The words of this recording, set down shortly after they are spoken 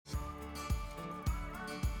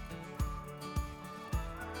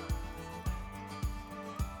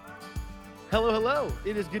Hello, hello.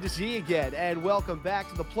 It is good to see you again, and welcome back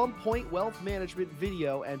to the Plum Point Wealth Management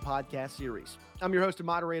video and podcast series. I'm your host and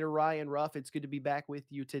moderator, Ryan Ruff. It's good to be back with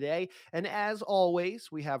you today. And as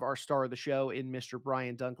always, we have our star of the show in Mr.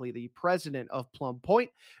 Brian Dunkley, the president of Plum Point,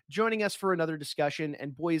 joining us for another discussion.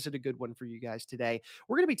 And boy, is it a good one for you guys today.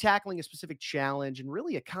 We're going to be tackling a specific challenge and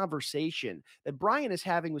really a conversation that Brian is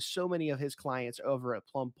having with so many of his clients over at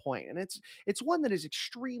Plum Point. And it's one that is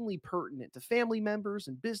extremely pertinent to family members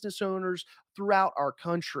and business owners throughout our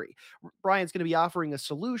country. Brian's going to be offering a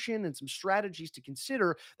solution and some strategies to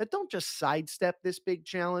consider that don't just sidestep this big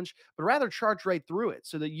challenge, but rather charge right through it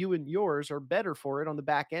so that you and yours are better for it on the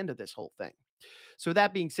back end of this whole thing. So, with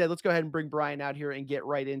that being said, let's go ahead and bring Brian out here and get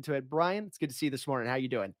right into it. Brian, it's good to see you this morning. How you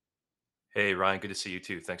doing? Hey, Ryan, good to see you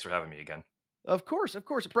too. Thanks for having me again. Of course,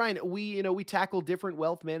 Brian. We tackle different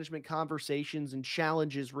wealth management conversations and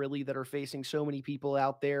challenges really that are facing so many people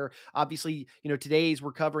out there. Obviously, today's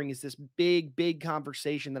we're covering is this big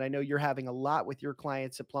conversation that I know you're having a lot with your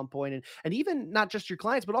clients at Plum Point, and even not just your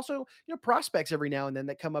clients, but also prospects every now and then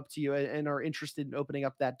that come up to you and are interested in opening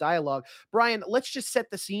up that dialogue. Brian, let's just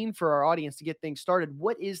set the scene for our audience to get things started.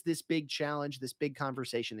 What is this big challenge, this big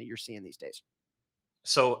conversation that you're seeing these days?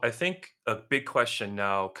 So, I think a big question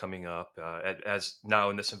now coming up, as now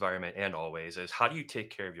in this environment and always, is how do you take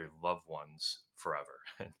care of your loved ones forever?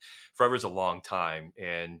 And forever is a long time,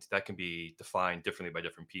 and that can be defined differently by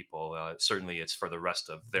different people. Certainly, it's for the rest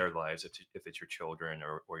of their lives if it's your children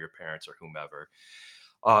or your parents or whomever.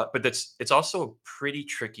 But it's also a pretty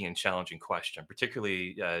tricky and challenging question.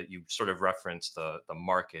 Particularly, you sort of referenced the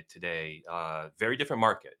market today. Very different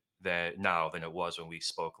market than it was when we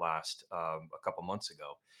spoke last a couple months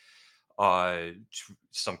ago.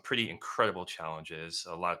 Some pretty incredible challenges.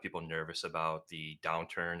 A lot of people nervous about the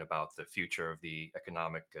downturn, about the future of the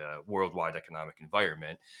economic worldwide economic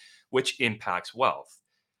environment, which impacts wealth.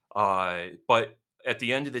 But at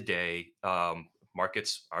the end of the day,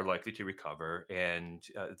 markets are likely to recover, and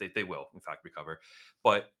they will, in fact, recover.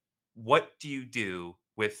 But what do you do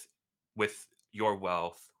with your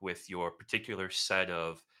wealth, with your particular set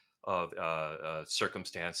of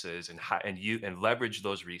circumstances, and leverage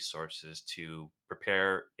those resources to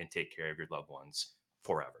prepare and take care of your loved ones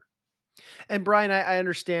forever? And Brian, I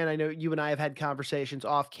understand. I know you and I have had conversations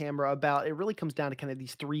off camera about it really comes down to kind of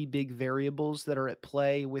these three big variables that are at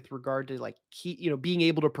play with regard to like being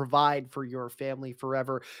able to provide for your family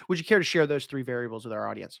forever. Would you care to share those three variables with our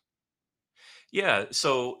audience? Yeah.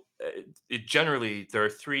 So generally, there are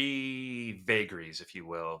three vagaries, if you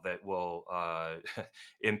will, that will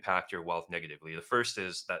impact your wealth negatively. The first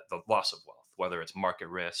is that the loss of wealth, whether it's market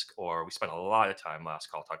risk or we spent a lot of time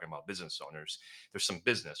last call talking about business owners. There's some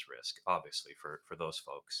business risk, obviously, for those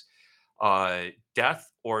folks.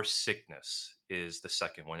 Death or sickness is the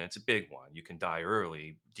second one. It's a big one. You can die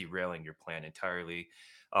early, derailing your plan entirely.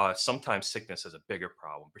 Sometimes sickness is a bigger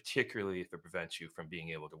problem, particularly if it prevents you from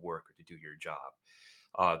being able to work or to do your job.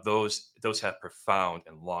 Those have profound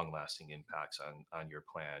and long lasting impacts on your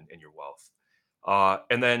plan and your wealth.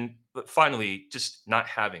 And then but finally, just not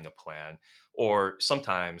having a plan, or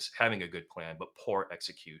sometimes having a good plan but poor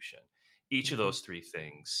execution. Each of Mhm. those three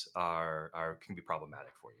things are can be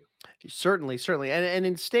problematic for you. Certainly, certainly, and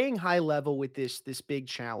in staying high level with this big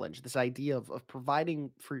challenge, this idea of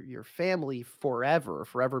providing for your family forever,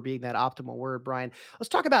 forever being that optimal word, Brian. Let's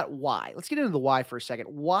talk about why. Let's get into the why for a second.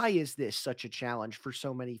 Why is this such a challenge for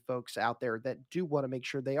so many folks out there that do want to make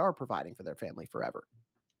sure they are providing for their family forever?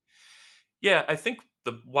 Yeah, I think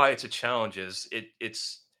the why it's a challenge is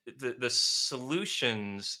it's the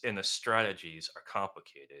solutions and the strategies are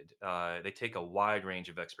complicated. They take a wide range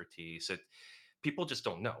of expertise that people just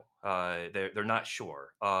don't know. They're not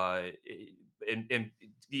sure. And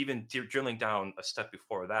even drilling down a step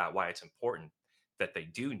before that, why it's important that they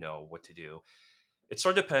do know what to do. It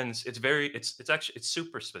sort of depends. It's actually it's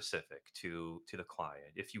super specific to the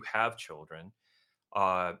client. If you have children,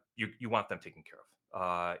 you want them taken care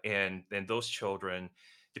of. And then those children,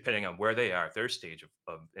 depending on where they are at their stage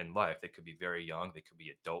of in life, they could be very young, they could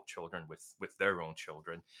be adult children with their own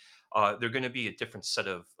children. They're going to be a different set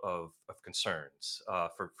of concerns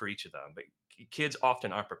for each of them. But kids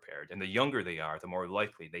often aren't prepared, and the younger they are, the more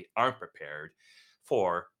likely they aren't prepared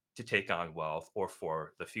for to take on wealth or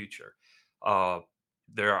for the future. Uh,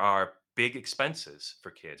 there are big expenses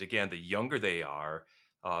for kids. Again, the younger they are,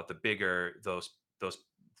 the bigger those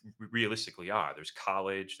realistically are. There's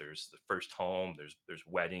college, there's the first home, there's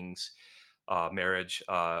weddings, marriage,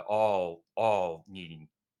 all needing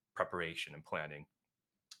preparation and planning.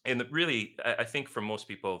 And really, I think for most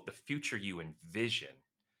people, the future you envision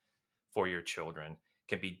for your children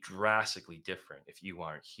can be drastically different if you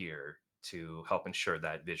aren't here to help ensure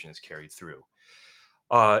that vision is carried through.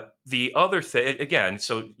 The other thing, again,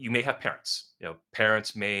 so you may have parents.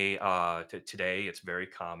 Parents may today it's very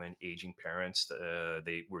common. Aging parents,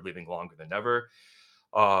 they were living longer than ever,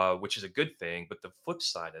 which is a good thing. But the flip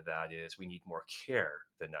side of that is we need more care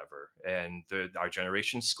than ever, and our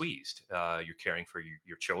generation's squeezed. You're caring for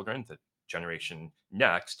your children, the generation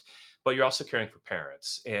next, but you're also caring for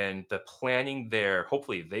parents. And the planning there,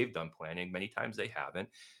 hopefully they've done planning. Many times they haven't.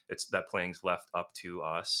 It's that planning's left up to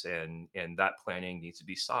us, and that planning needs to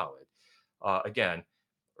be solid. Again,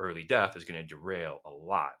 early death is going to derail a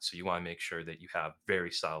lot, so you want to make sure that you have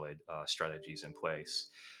very solid strategies in place.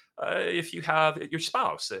 If you have your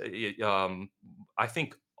spouse, I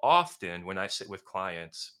think often when I sit with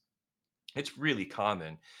clients, it's really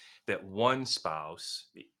common that one spouse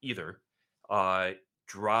either uh,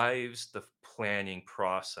 drives the planning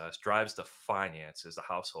process, drives the finances, the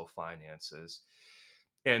household finances,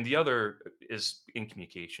 and the other is in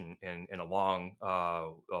communication and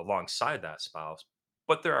alongside that spouse.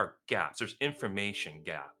 But there are gaps. There's information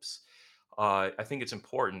gaps. I think it's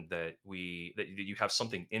important that you have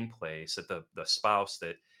something in place that the spouse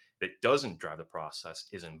that doesn't drive the process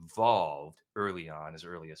is involved early on, as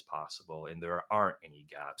early as possible, and there aren't any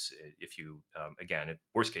gaps. If you again,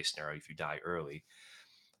 worst case scenario, if you die early,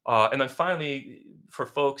 and then finally, for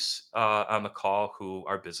folks on the call who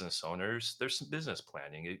are business owners, there's some business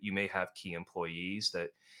planning. You may have key employees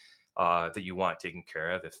that you want taken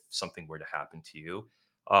care of if something were to happen to you.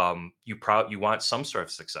 You want some sort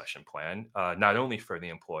of succession plan, not only for the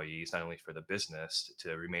employees, not only for the business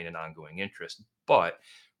to remain an ongoing interest, but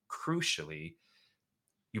crucially,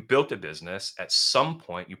 you built a business. At some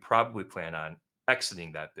point, you probably plan on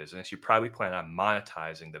exiting that business. You probably plan on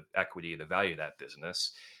monetizing the equity, the value of that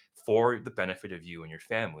business for the benefit of you and your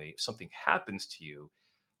family. If something happens to you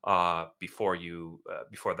before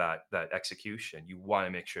that execution, you want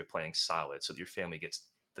to make sure you're playing solid so that your family gets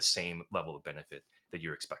the same level of benefit that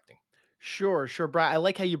you're expecting. Sure, sure, Brad. I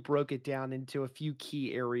like how you broke it down into a few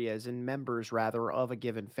key areas and members, rather, of a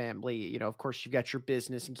given family. Of course, you've got your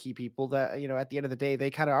business and key people that, at the end of the day,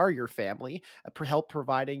 they kind of are your family, help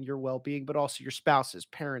providing your well being, but also your spouses,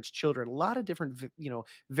 parents, children, a lot of different,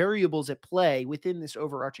 variables at play within this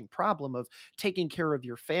overarching problem of taking care of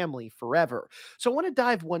your family forever. So I want to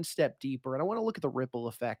dive one step deeper and I want to look at the ripple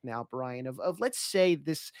effect now, Brian, of let's say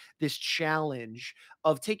this challenge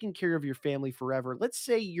of taking care of your family forever. Let's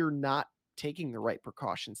say you're not taking the right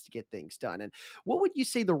precautions to get things done. And what would you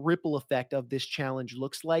say the ripple effect of this challenge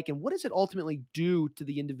looks like? And what does it ultimately do to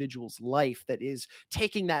the individual's life that is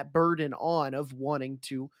taking that burden on of wanting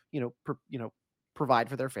to, provide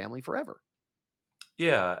for their family forever?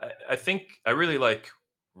 Yeah, I think I really like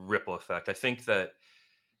ripple effect. I think that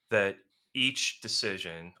each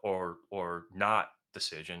decision or not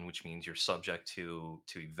decision, which means you're subject to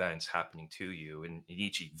events happening to you, and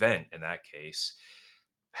each event in that case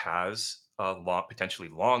has potentially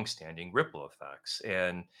long-standing ripple effects.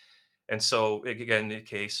 And so again, in the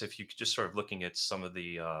case, if you could just sort of looking at some of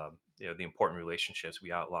the important relationships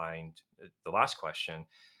we outlined the last question,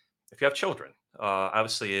 if you have children,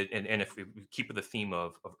 obviously, and if we keep with the theme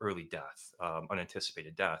of early death,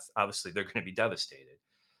 unanticipated death, obviously they're going to be devastated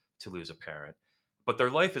to lose a parent, but their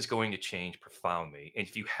life is going to change profoundly. And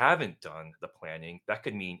if you haven't done the planning, that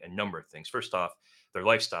could mean a number of things. First off, their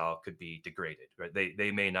lifestyle could be degraded, right?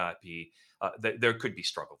 They may not be, there could be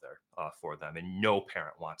struggle there for them, and no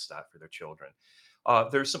parent wants that for their children.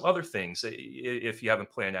 There's some other things if you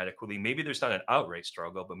haven't planned adequately. Maybe there's not an outright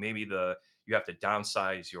struggle, but maybe you have to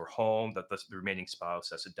downsize your home. That the remaining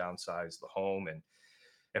spouse has to downsize the home and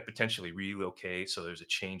potentially relocate. So there's a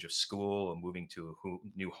change of school and moving to a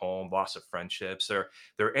new home, loss of friendships. There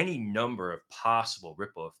are any number of possible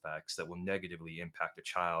ripple effects that will negatively impact a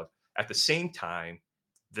child. At the same time,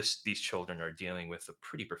 these children are dealing with a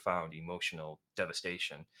pretty profound emotional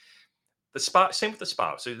devastation. Same with the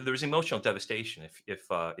spouse. So there's emotional devastation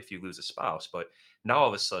if you lose a spouse, but now all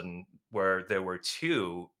of a sudden, where there were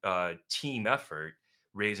two team effort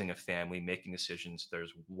raising a family, making decisions,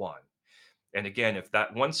 there's one. And again, if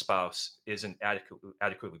that one spouse isn't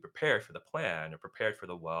adequately prepared for the plan or prepared for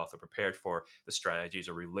the wealth or prepared for the strategies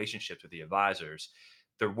or relationships with the advisors,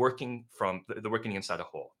 they're working inside a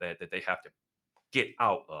hole that they have to get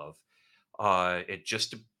out of it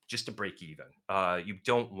just to break even. You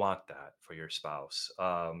don't want that for your spouse.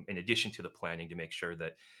 In addition to the planning to make sure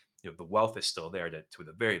that the wealth is still there to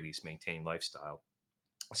the very least maintain lifestyle.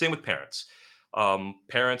 Same with parents.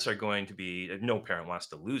 Parents are going to be no parent wants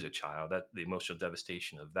to lose a child. That the emotional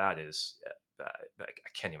devastation of that is I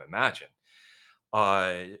can't even imagine.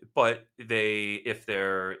 But if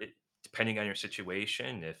they're depending on your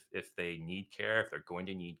situation, if they need care, if they're going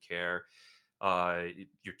to need care,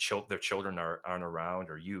 their children aren't around,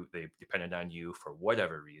 or they depended on you for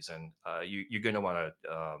whatever reason, you're going to want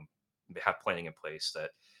to have planning in place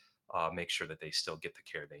that make sure that they still get the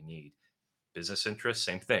care they need. Business interests,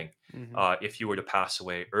 same thing. Hmm. If you were to pass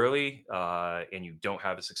away early and you don't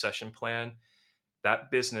have a succession plan,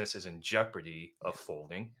 that business is in jeopardy of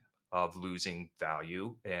folding, of losing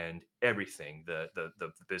value and everything. The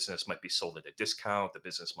business might be sold at a discount. The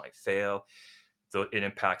business might fail. So it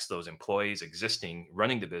impacts those employees existing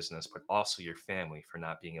running the business, but also your family for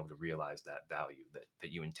not being able to realize that value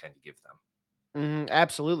that you intend to give them. Mhm,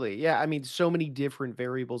 absolutely. Yeah, I mean, so many different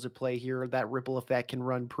variables at play here. That ripple effect can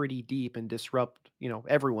run pretty deep and disrupt,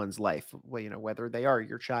 everyone's life. Whether they are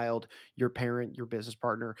your child, your parent, your business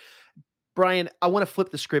partner. Brian, I want to flip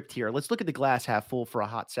the script here. Let's look at the glass half full for a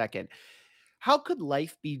hot second. How could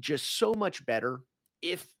life be just so much better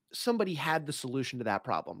if somebody had the solution to that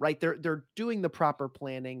problem, right? They're doing the proper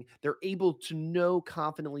planning. They're able to know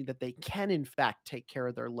confidently that they can in fact take care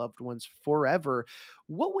of their loved ones forever.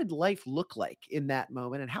 What would life look like in that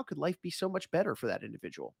moment, and how could life be so much better for that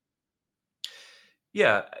individual?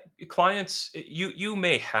 Yeah, clients, you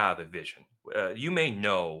may have a vision. You may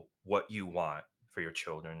know what you want for your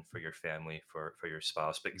children, for your family, for your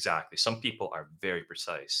spouse. But exactly, some people are very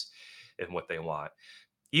precise in what they want.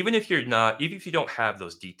 Even if you don't have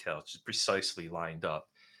those details just precisely lined up,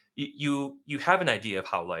 you have an idea of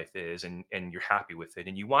how life is, and you're happy with it,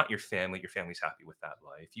 and you want your family's happy with that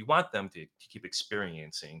life. You want them to keep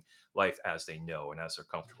experiencing life as they know and as they're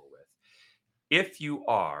comfortable with. If you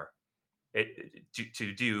are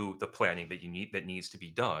to do the planning that needs to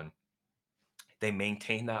be done, they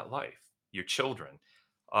maintain that life. Your children,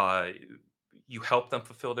 uh, you help them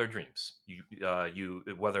fulfill their dreams. You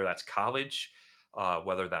whether that's college,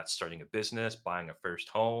 whether that's starting a business, buying a first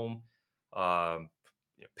home, um,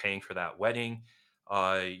 paying for that wedding.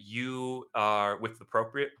 You are with the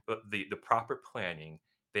appropriate, the proper planning.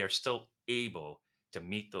 They are still able to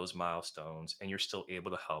meet those milestones, and you're still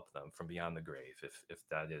able to help them from beyond the grave, if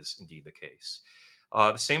that is indeed the case.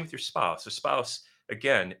 The same with your spouse. The spouse,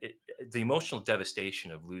 again, the emotional devastation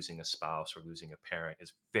of losing a spouse or losing a parent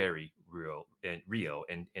is very real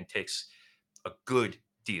and takes a good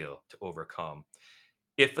deal to overcome.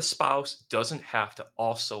 If a spouse doesn't have to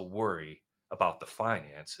also worry about the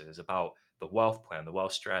finances, about the wealth plan, the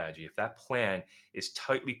wealth strategy, if that plan is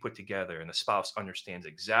tightly put together and the spouse understands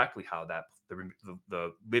exactly how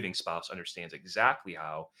the living spouse understands exactly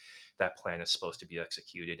how that plan is supposed to be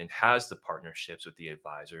executed and has the partnerships with the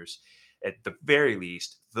advisors, at the very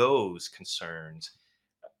least, those concerns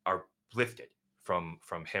are lifted from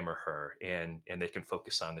him or her, and they can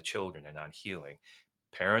focus on the children and on healing.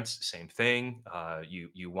 Parents, same thing.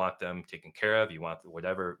 You want them taken care of. You want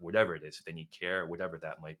whatever it is, if they need care, whatever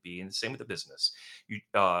that might be. And the same with the business.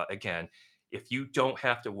 Again, if you don't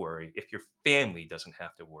have to worry, if your family doesn't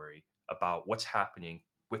have to worry about what's happening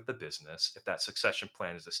with the business, if that succession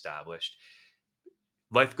plan is established,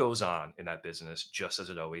 life goes on in that business just as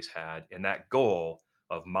it always had. And that goal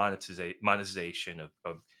of monetization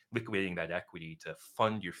of liquidating that equity to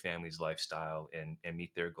fund your family's lifestyle and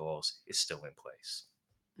meet their goals is still in place.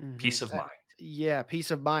 Peace Mhm. of mind. Yeah,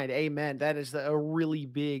 peace of mind. Amen. That is a really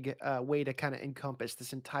big way to kind of encompass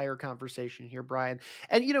this entire conversation here, Brian.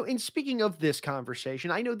 And, in speaking of this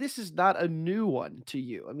conversation, I know this is not a new one to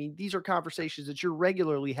you. I mean, these are conversations that you're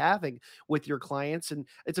regularly having with your clients, and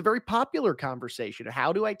it's a very popular conversation.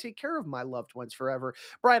 How do I take care of my loved ones forever?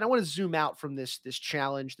 Brian, I want to zoom out from this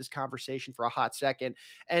challenge, this conversation for a hot second.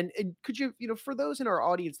 And could you, for those in our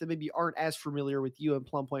audience that maybe aren't as familiar with you and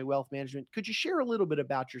Plum Point Wealth Management, could you share a little bit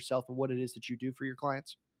about yourself and what it is that you do for your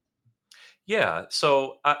clients? Yeah.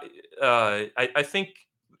 So I think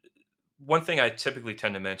one thing I typically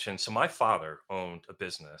tend to mention. So my father owned a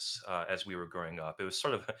business as we were growing up. It was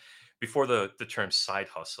sort of before the term side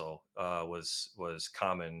hustle was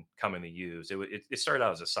commonly used. It started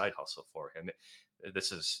out as a side hustle for him.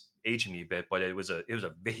 This is aging me a bit, but it was a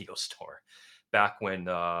video store back when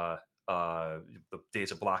the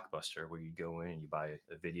days of Blockbuster, where you go in and you buy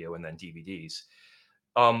a video and then DVDs.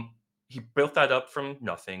 Um, he built that up from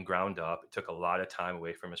nothing, ground up. It took a lot of time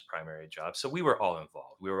away from his primary job. So we were all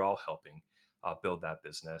involved. We were all helping build that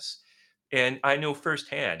business. And I know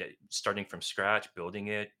firsthand, starting from scratch, building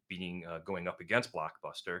it, going up against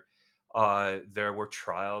Blockbuster, there were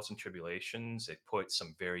trials and tribulations. It put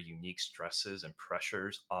some very unique stresses and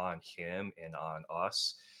pressures on him and on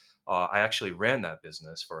us. I actually ran that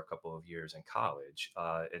business for a couple of years in college,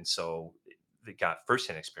 and so they got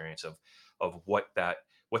firsthand experience of what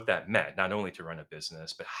that meant, not only to run a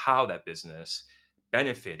business, but how that business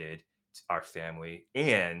benefited our family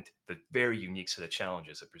and the very unique set of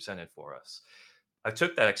challenges it presented for us. I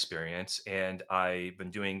took that experience and I've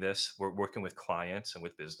been doing this. We're working with clients and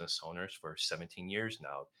with business owners for 17 years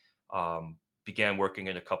now. Began working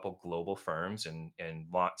in a couple global firms and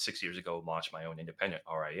 6 years ago launched my own independent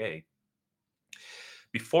RIA.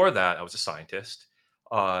 Before that, I was a scientist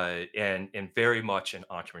and very much an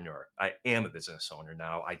entrepreneur. I am a business owner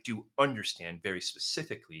now. I do understand very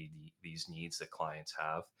specifically these needs that clients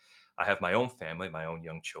have. I have my own family, my own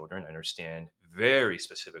young children. I understand very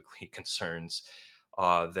specifically concerns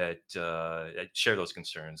that share those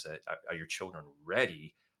concerns. That are your children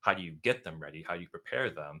ready? How do you get them ready? How do you prepare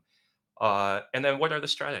them? And then what are the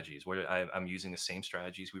strategies? I'm using the same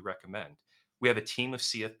strategies we recommend. We have a team of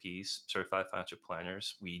CFPs, certified financial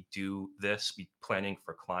planners. We do this, we planning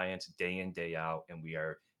for clients day in, day out, and we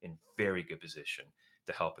are in very good position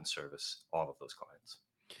to help and service all of those clients.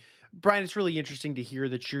 Brian, it's really interesting to hear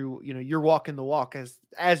that you're walking the walk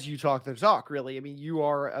as you talk the talk, really. I mean, you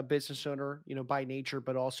are a business owner, by nature,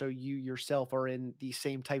 but also you yourself are in these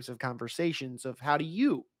same types of conversations of how do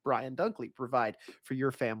you, Brian Dunkley, provide for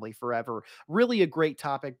your family forever. Really a great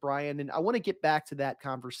topic, Brian. And I want to get back to that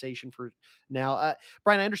conversation for now.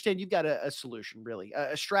 Brian, I understand you've got a solution, really,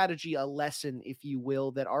 a strategy, a lesson, if you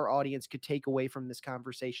will, that our audience could take away from this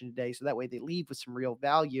conversation today. So that way they leave with some real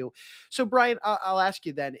value. So, Brian, I'll ask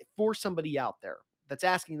you then, for somebody out there that's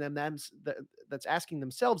asking themselves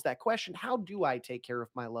that question, how do I take care of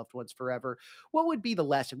my loved ones forever? What would be the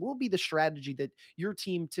lesson? What would be the strategy that your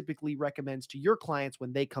team typically recommends to your clients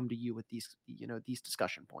when they come to you with these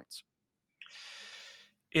discussion points?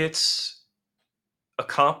 It's a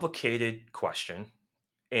complicated question,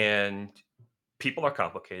 and people are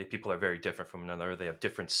complicated. People are very different from one another. They have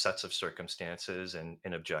different sets of circumstances and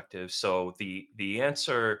objectives. So the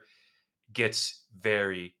answer gets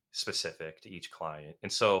very specific to each client.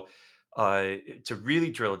 And so to really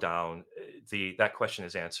drill down, the that question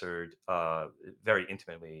is answered very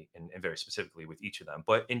intimately and very specifically with each of them.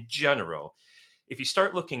 But in general, if you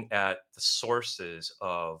start looking at the sources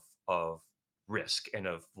of risk and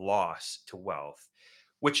of loss to wealth,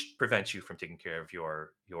 which prevents you from taking care of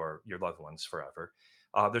your loved ones forever,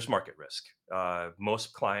 there's market risk.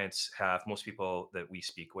 Most people that we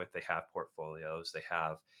speak with, they have portfolios, they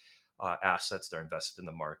have assets they're invested in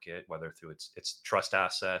the market, whether through its trust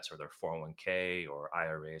assets or their 401k or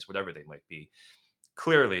IRAs, whatever they might be.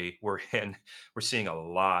 Clearly, we're seeing a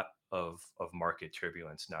lot of market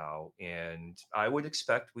turbulence now, and I would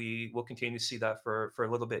expect we will continue to see that for a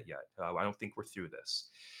little bit yet. I don't think we're through this.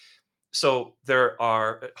 So there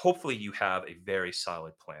are hopefully you have a very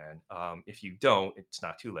solid plan. If you don't, it's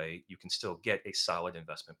not too late. You can still get a solid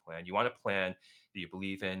investment plan. You want a plan that you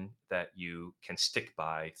believe in, that you can stick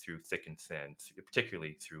by through thick and thin,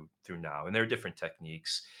 particularly through now. And there are different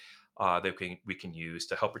techniques that we can use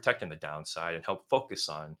to help protect on the downside and help focus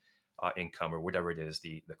on income or whatever it is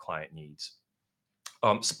the client needs.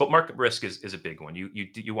 But market risk is a big one.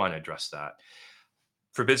 You want to address that.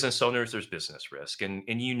 For business owners, there's business risk, and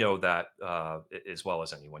you know that as well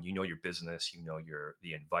as anyone. You know your business, you know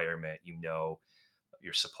the environment, you know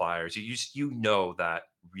your suppliers. You know that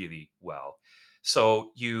really well.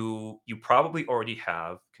 So you probably already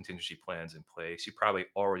have contingency plans in place. You probably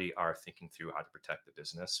already are thinking through how to protect the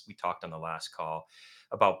business. We talked on the last call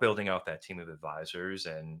about building out that team of advisors,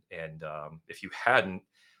 and if you hadn't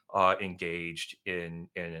engaged in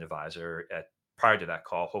an advisor at prior to that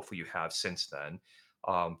call, hopefully you have since then.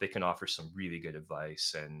 They can offer some really good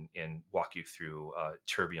advice and walk you through a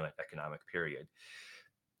turbulent economic period.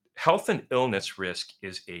 Health and illness risk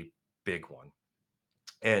is a big one,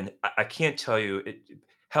 and I can't tell you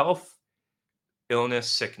health, illness,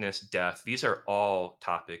 sickness, death. These are all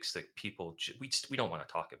topics that we don't want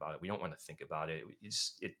to talk about it. We don't want to think about it.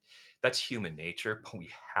 That's human nature, but we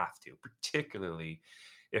have to, particularly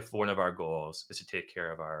if one of our goals is to take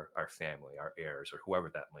care of our family, our heirs, or whoever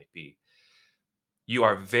that might be. You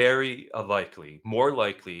are very more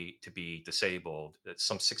likely to be disabled,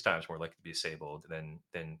 some 6 times more likely to be disabled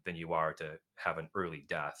than you are to have an early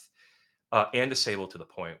death, and disabled to the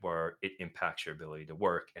point where it impacts your ability to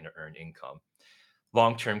work and to earn income.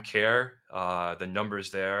 Long-term care, the numbers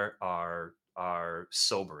there are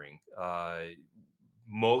sobering.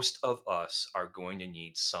 Most of us are going to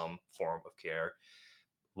need some form of care,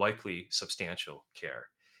 likely substantial care.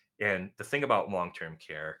 And the thing about long-term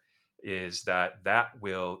care is that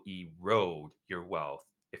will erode your wealth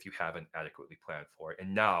if you haven't adequately planned for it.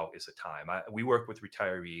 And now is the time. We work with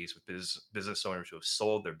retirees, with business owners who have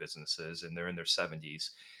sold their businesses and they're in their 70s.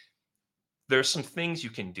 There's some things you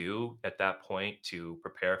can do at that point to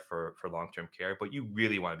prepare for long-term care, but you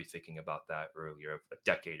really want to be thinking about that earlier, a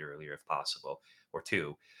decade earlier if possible, or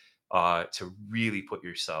two, to really put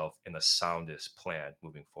yourself in the soundest plan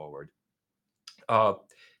moving forward. Uh,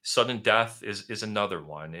 Sudden death is another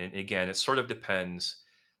one, and again, it sort of depends.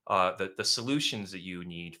 The solutions that you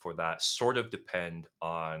need for that sort of depend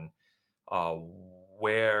on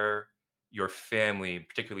where your family,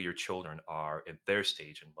 particularly your children, are at their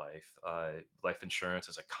stage in life. Life insurance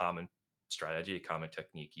is a common strategy, a common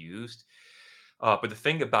technique used. But the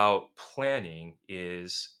thing about planning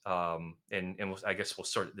is, I guess we'll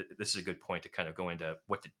sort of, this is a good point to kind of go into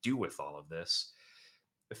what to do with all of this.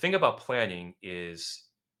 The thing about planning is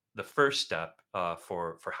the first step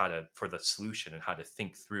for how to for the solution and how to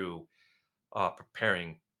think through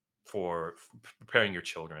preparing preparing your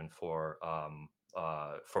children for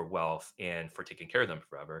wealth and for taking care of them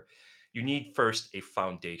forever. You need first a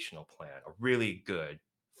foundational plan, a really good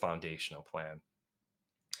foundational plan.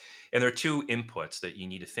 And there are two inputs that you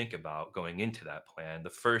need to think about going into that plan. The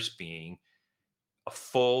first being a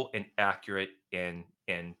full and accurate and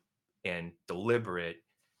deliberate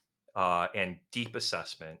and deep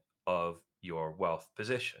assessment of your wealth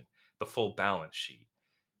position, the full balance sheet.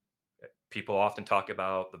 People often talk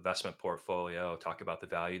about the investment portfolio, talk about the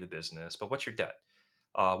value of the business, but what's your debt?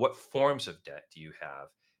 What forms of debt do you have?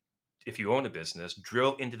 If you own a business,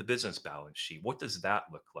 drill into the business balance sheet. What does that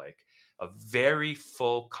look like? A very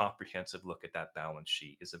full, comprehensive look at that balance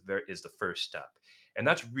sheet is the first step, and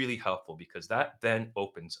that's really helpful because that then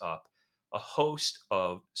opens up a host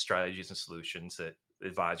of strategies and solutions that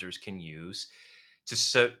advisors can use to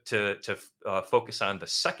focus on the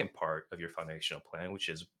second part of your foundational plan, which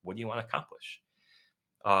is what do you want to accomplish?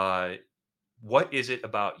 Uh, what is it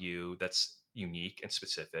about you that's unique and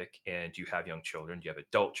specific? And do you have young children? Do you have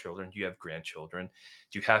adult children? Do you have grandchildren?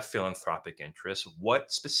 Do you have philanthropic interests?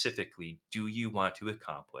 What specifically do you want to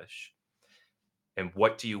accomplish? And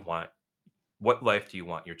what do you want? What life do you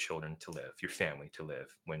want your children to live, your family to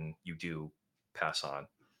live when you do pass on?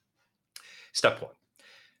 Step one.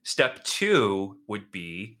 Step two would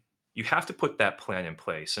be you have to put that plan in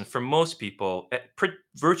place. And for most people,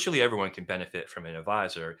 virtually everyone can benefit from an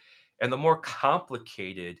advisor. And the more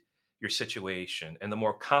complicated your situation and the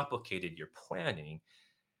more complicated your planning,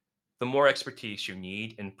 the more expertise you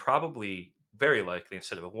need. And probably very likely,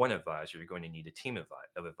 instead of a one advisor, you're going to need a team of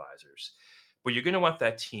advisors. But you're going to want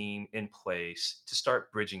that team in place to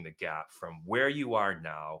start bridging the gap from where you are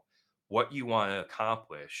now, what you want to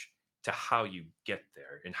accomplish, to how you get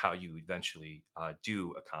there and how you eventually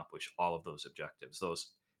do accomplish all of those objectives,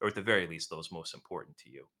 those, or at the very least, those most important to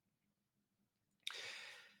you.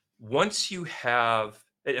 Once you have,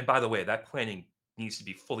 and by the way, that planning needs to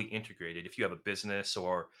be fully integrated. If you have a business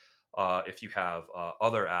or if you have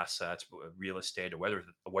other assets, real estate or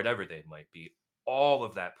whatever they might be, all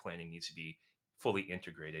of that planning needs to be fully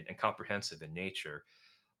integrated and comprehensive in nature.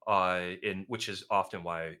 In which is often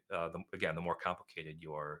why, again, the more complicated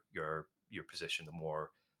your position, the more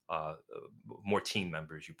team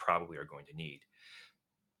members you probably are going to need.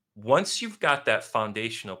 Once you've got that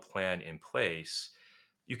foundational plan in place,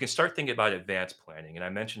 you can start thinking about advanced planning.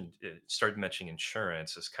 And I started mentioning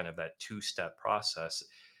insurance as kind of that two-step process.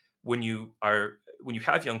 When you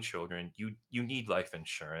have young children, you need life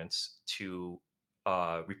insurance to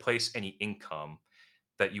replace any income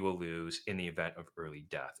that you will lose in the event of early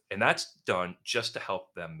death. And that's done just to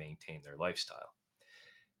help them maintain their lifestyle.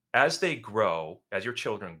 As they grow, as your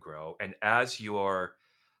children grow, and as your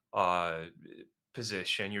uh,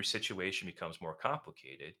 your situation becomes more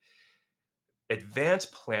complicated,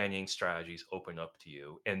 advanced planning strategies open up to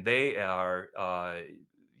you, and they are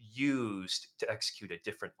used to execute a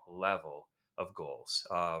different level of goals.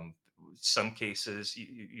 Some cases,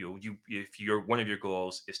 if one of your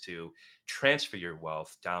goals is to transfer your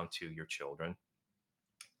wealth down to your children,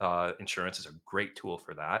 insurance is a great tool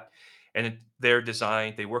for that. And they're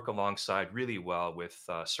designed, they work alongside really well with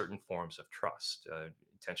certain forms of trust,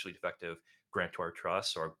 intentionally defective grantor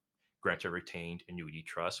trusts or grantor retained annuity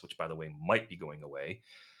trusts, which, by the way, might be going away.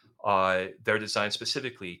 They're designed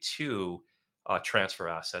specifically to transfer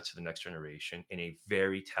assets to the next generation in a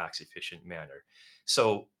very tax efficient manner.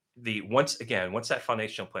 So once that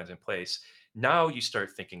foundational plan is in place, now you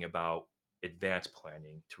start thinking about advanced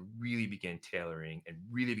planning to really begin tailoring and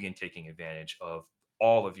really begin taking advantage of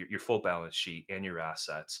all of your full balance sheet and your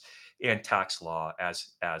assets and tax law as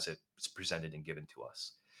it's presented and given to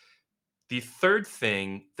us. The third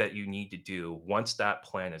thing that you need to do once that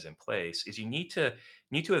plan is in place is you need to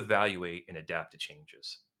evaluate and adapt to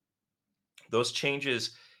changes. Those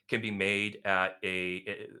changes can be made at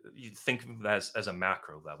you think of it as a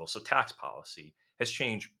macro level. So tax policy has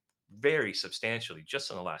changed very substantially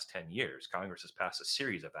just in the last 10 years. Congress has passed a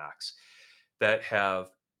series of acts that have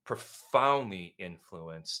profoundly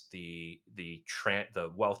influenced the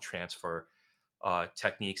wealth transfer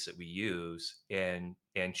techniques that we use, and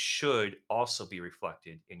should also be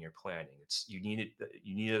reflected in your planning. It's you need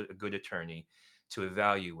a good attorney to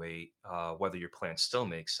evaluate whether your plan still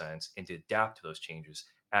makes sense and to adapt to those changes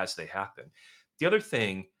as they happen. The other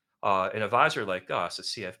thing, an advisor like us, a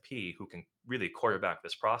CFP, who can really quarterback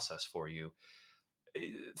this process for you,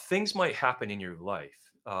 things might happen in your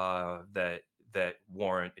life that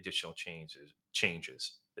warrant additional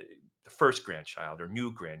changes. The first grandchild or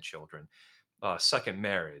new grandchildren, second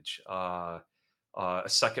marriage, a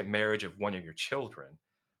second marriage of one of your children,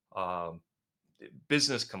 um,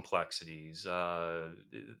 business complexities,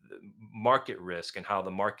 market risk, and how the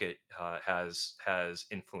market has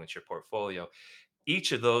influenced your portfolio.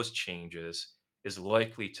 Each of those changes is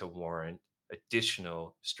likely to warrant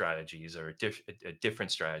additional strategies or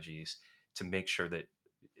different strategies to make sure that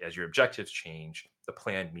as your objectives change, the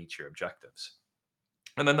plan meets your objectives.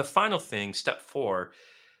 And then the final thing, step four,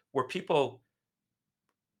 where people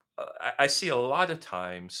I see a lot of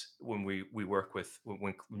times when we work with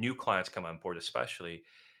when new clients come on board, especially,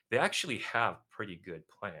 they actually have pretty good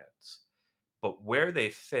plans. But where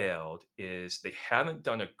they failed is they haven't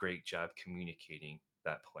done a great job communicating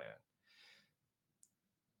that plan.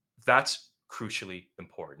 That's crucially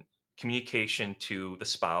important. Communication to the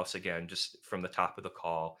spouse, again, just from the top of the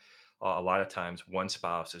call. A lot of times, one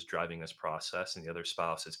spouse is driving this process, and the other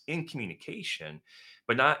spouse is in communication,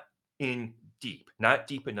 but not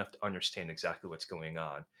deep enough to understand exactly what's going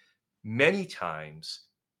on. Many times,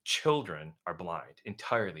 children are blind,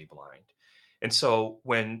 entirely blind. And so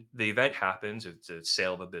when the event happens, it's a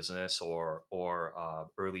sale of a business or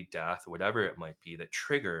early death, or whatever it might be that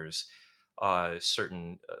triggers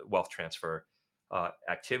certain wealth transfer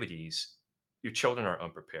activities, your children are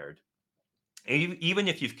unprepared. And even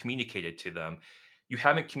if you've communicated to them, you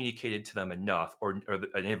haven't communicated to them enough,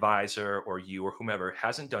 an advisor or you or whomever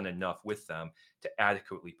hasn't done enough with them to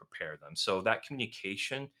adequately prepare them. So that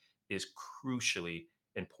communication is crucially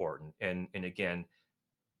important. And again,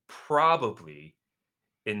 probably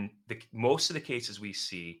in most of the cases we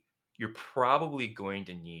see, you're probably going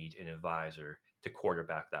to need an advisor to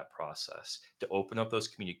quarterback that process, to open up those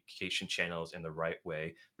communication channels in the right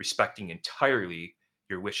way, respecting entirely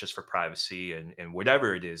your wishes for privacy and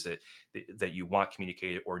whatever it is that you want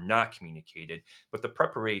communicated or not communicated. But the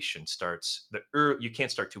preparation starts you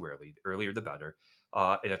can't start too early. The earlier the better,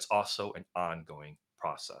 and it's also an ongoing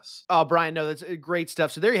process. Oh, Brian, no, that's great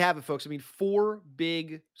stuff. So there you have it, folks. I mean, four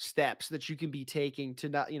big steps that you can be taking to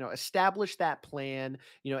not, establish that plan,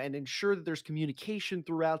 and ensure that there's communication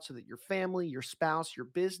throughout so that your family, your spouse, your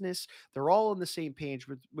business, they're all on the same page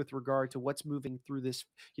with regard to what's moving through this,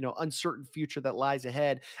 uncertain future that lies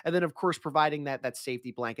ahead. And then, of course, providing that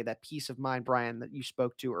safety blanket, that peace of mind, Brian, that you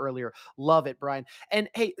spoke to earlier. Love it, Brian. And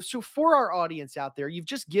hey, so for our audience out there, you've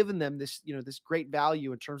just given them this, this great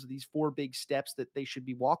value in terms of these four big steps that they should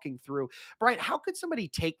be walking through. Brian, how could somebody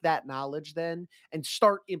take that knowledge then and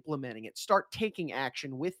start implementing it, start taking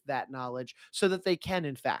action with that knowledge so that they can,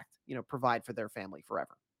 in fact, provide for their family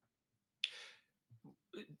forever?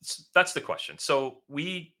 That's the question. So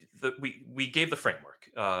we gave the framework,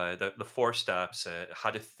 the four steps,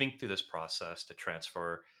 how to think through this process to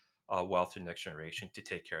transfer wealth to the next generation to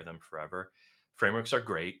take care of them forever. Frameworks are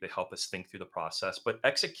great; they help us think through the process, but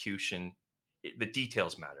execution, the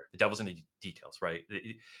details matter. The devil's in the details, right?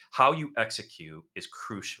 How you execute is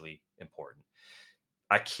crucially important.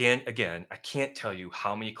 I can't tell you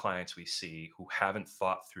how many clients we see who haven't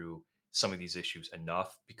thought through some of these issues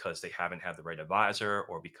enough because they haven't had the right advisor,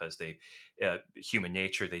 or because human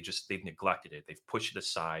nature, they've neglected it. They've pushed it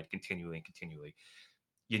aside continually and continually.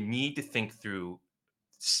 You need to think through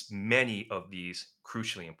many of these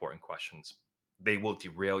crucially important questions. They will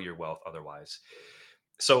derail your wealth otherwise.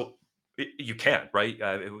 So you can, right?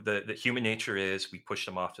 The human nature is we push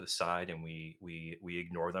them off to the side, and we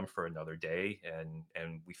ignore them for another day,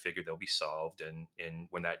 and we figure they'll be solved. And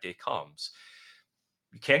when that day comes,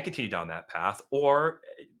 you can continue down that path, or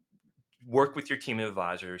work with your team of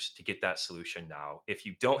advisors to get that solution now. If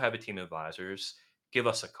you don't have a team of advisors, give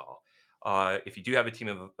us a call. If you do have a team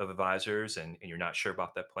of advisors, and you're not sure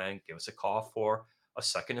about that plan, give us a call for a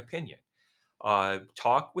second opinion.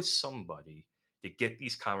 Talk with somebody to get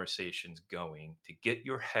these conversations going, to get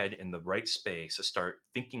your head in the right space, to start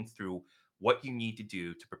thinking through what you need to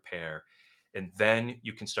do to prepare. And then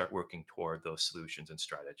you can start working toward those solutions and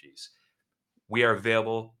strategies. We are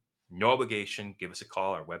available No obligation. Give us a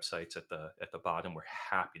call. Our website's at the bottom. We're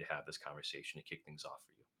happy to have this conversation to kick things off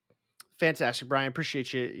for you. Fantastic, Brian.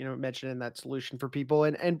 Appreciate you, mentioning that solution for people.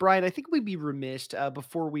 And Brian, I think we'd be remiss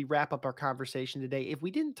before we wrap up our conversation today if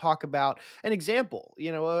we didn't talk about an example,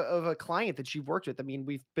 of a client that you've worked with. I mean,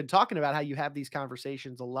 we've been talking about how you have these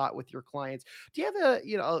conversations a lot with your clients. Do you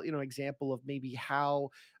have example of maybe how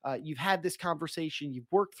you've had this conversation,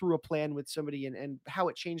 you've worked through a plan with somebody, and how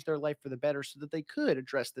it changed their life for the better, so that they could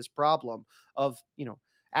address this problem of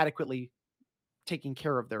adequately taking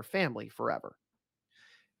care of their family forever?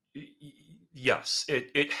 Yes,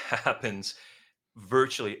 it happens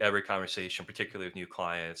virtually every conversation, particularly with new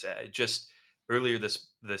clients. Just earlier this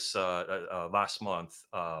last month,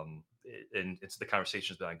 and it's the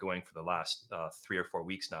conversations that I'm going for the last 3 or 4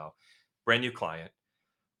 weeks now. Brand new client,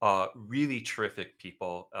 really terrific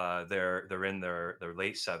people. They're in their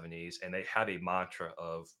late 70s, and they have a mantra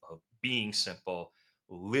of being simple,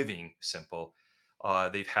 living simple.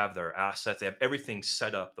 They have their assets. They have everything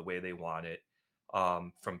set up the way they want it,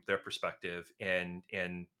 from their perspective, and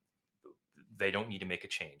they don't need to make a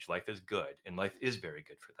change. Life is good, and life is very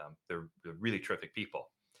good for them. They're really terrific people.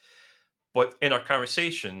 But in our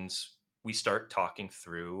conversations, we start talking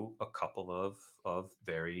through a couple of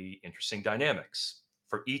very interesting dynamics.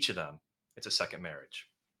 For each of them, it's a second marriage.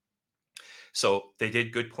 So they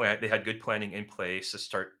had good planning in place to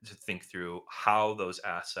start to think through how those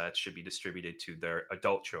assets should be distributed to their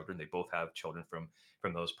adult children. They both have children from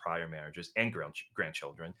those prior marriages and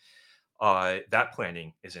grandchildren. That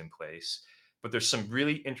planning is in place, but there's some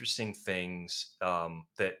really interesting things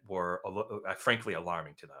that were frankly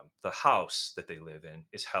alarming to them. The house that they live in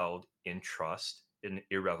is held in trust, in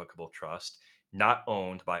irrevocable trust, not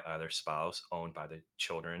owned by either spouse, owned by the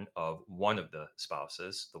children of one of the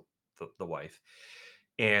spouses, the wife.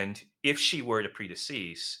 And if she were to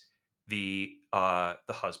predecease, the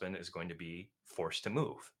husband is going to be forced to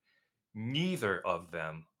move. Neither of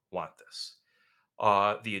them want this.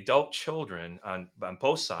 The adult children on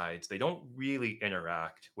both sides, they don't really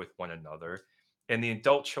interact with one another. And the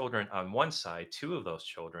adult children on one side, two of those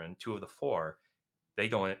children, two of the four, they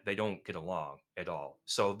don't get along at all.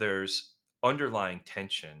 So there's underlying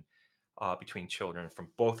tension between children from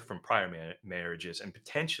prior marriages and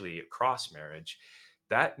potentially across marriage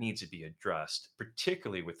that needs to be addressed,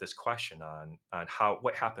 particularly with this question on how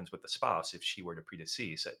what happens with the spouse if she were to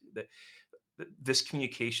predecease. These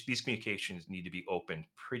communications need to be opened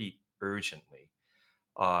pretty urgently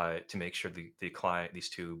to make sure these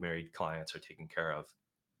two married clients are taken care of.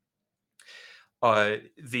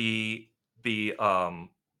 The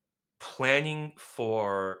planning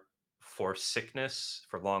for sickness,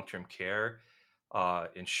 for long-term care,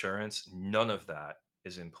 insurance, none of that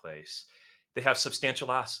is in place. They have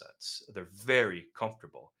substantial assets. They're very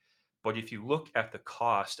comfortable. But if you look at the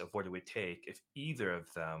cost of what it would take if either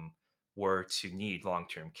of them were to need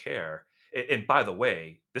long-term care, and by the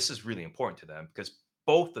way, this is really important to them because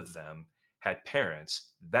both of them had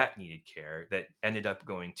parents that needed care that ended up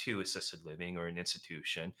going to assisted living or an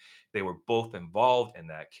institution. They were both involved in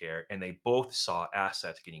that care, and they both saw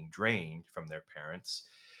assets getting drained from their parents.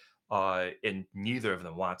 And neither of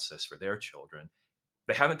them wants this for their children.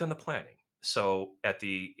 They haven't done the planning. So at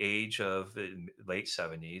the age of the late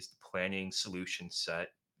 70s, the planning solution set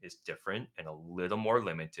is different and a little more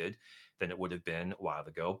limited than it would have been a while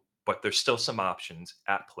ago. But there's still some options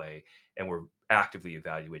at play, and we're actively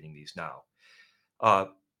evaluating these now. Uh,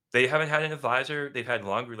 they haven't had an advisor. They've had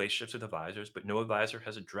long relationships with advisors, but no advisor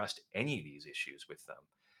has addressed any of these issues with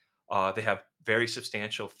them. They have very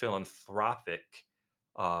substantial philanthropic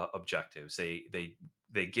objectives.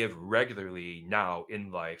 They give regularly now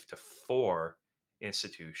in life to four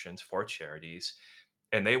institutions, four charities,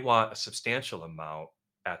 and they want a substantial amount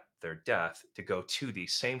at their death to go to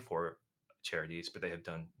these same four charities, but they have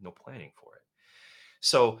done no planning for it.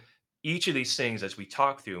 So each of these things, as we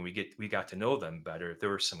talk through and we got to know them better, there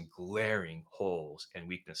were some glaring holes and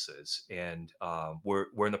weaknesses, and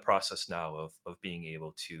we're in the process now of being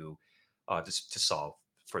able to solve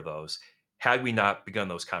for those. Had we not begun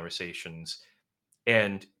those conversations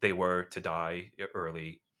and they were to die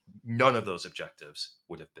early, none of those objectives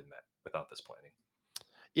would have been met without this planning.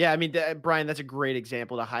 Yeah, I mean, Brian, that's a great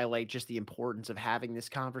example to highlight just the importance of having this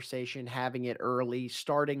conversation, having it early,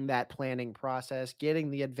 starting that planning process, getting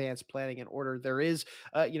the advanced planning in order. There is,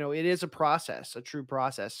 it is a process, a true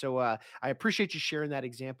process. So I appreciate you sharing that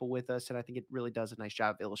example with us, and I think it really does a nice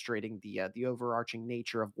job of illustrating the overarching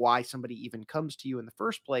nature of why somebody even comes to you in the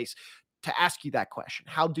first place to ask you that question.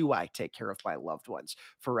 How do I take care of my loved ones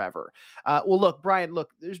forever? Well, look, Brian,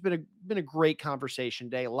 look, there's been a great conversation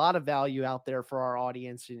today. A lot of value out there for our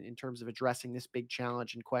audience in terms of addressing this big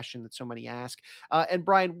challenge and question that so many ask. And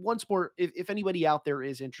Brian, once more, if anybody out there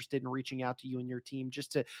is interested in reaching out to you and your team,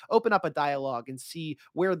 just to open up a dialogue and see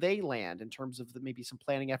where they land in terms of maybe some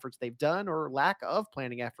planning efforts they've done or lack of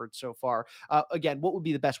planning efforts so far. Again, what would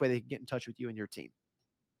be the best way they can get in touch with you and your team?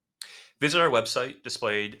 Visit our website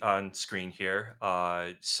displayed on screen here.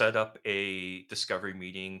 Set up a discovery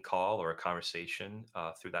meeting call or a conversation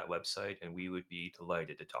through that website, and we would be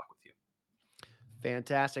delighted to talk with you.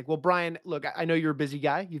 Fantastic. Well, Brian, look, I know you're a busy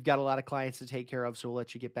guy. You've got a lot of clients to take care of, so we'll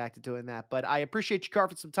let you get back to doing that. But I appreciate you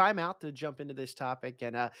carving some time out to jump into this topic,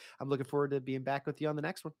 and I'm looking forward to being back with you on the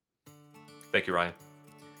next one. Thank you, Ryan.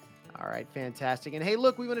 All right, fantastic. And hey,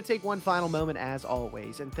 look, we want to take one final moment, as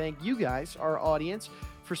always, and thank you guys, our audience,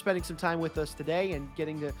 for spending some time with us today and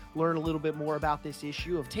getting to learn a little bit more about this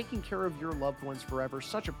issue of taking care of your loved ones forever.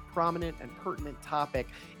 Such a prominent and pertinent topic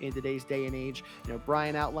in today's day and age.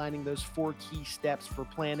 Brian outlining those 4 key steps for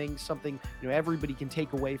planning, something everybody can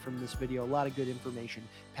take away from this video. A lot of good information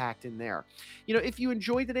packed in there. If you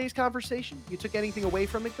enjoyed today's conversation, you took anything away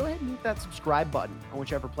from it, go ahead and hit that subscribe button on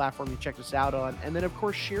whichever platform you checked us out on, and then of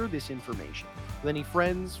course share this information with any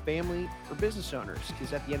friends, family, or business owners,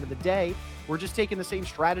 because at the end of the day, we're just taking the same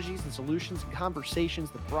strategies and solutions and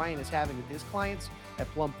conversations that Brian is having with his clients at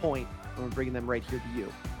Plum Point, and we're bringing them right here to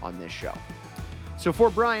you on this show. So for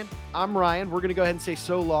Brian, I'm Ryan. We're going to go ahead and say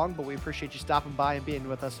so long, but we appreciate you stopping by and being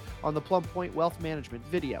with us on the Plum Point Wealth Management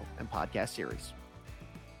video and podcast series.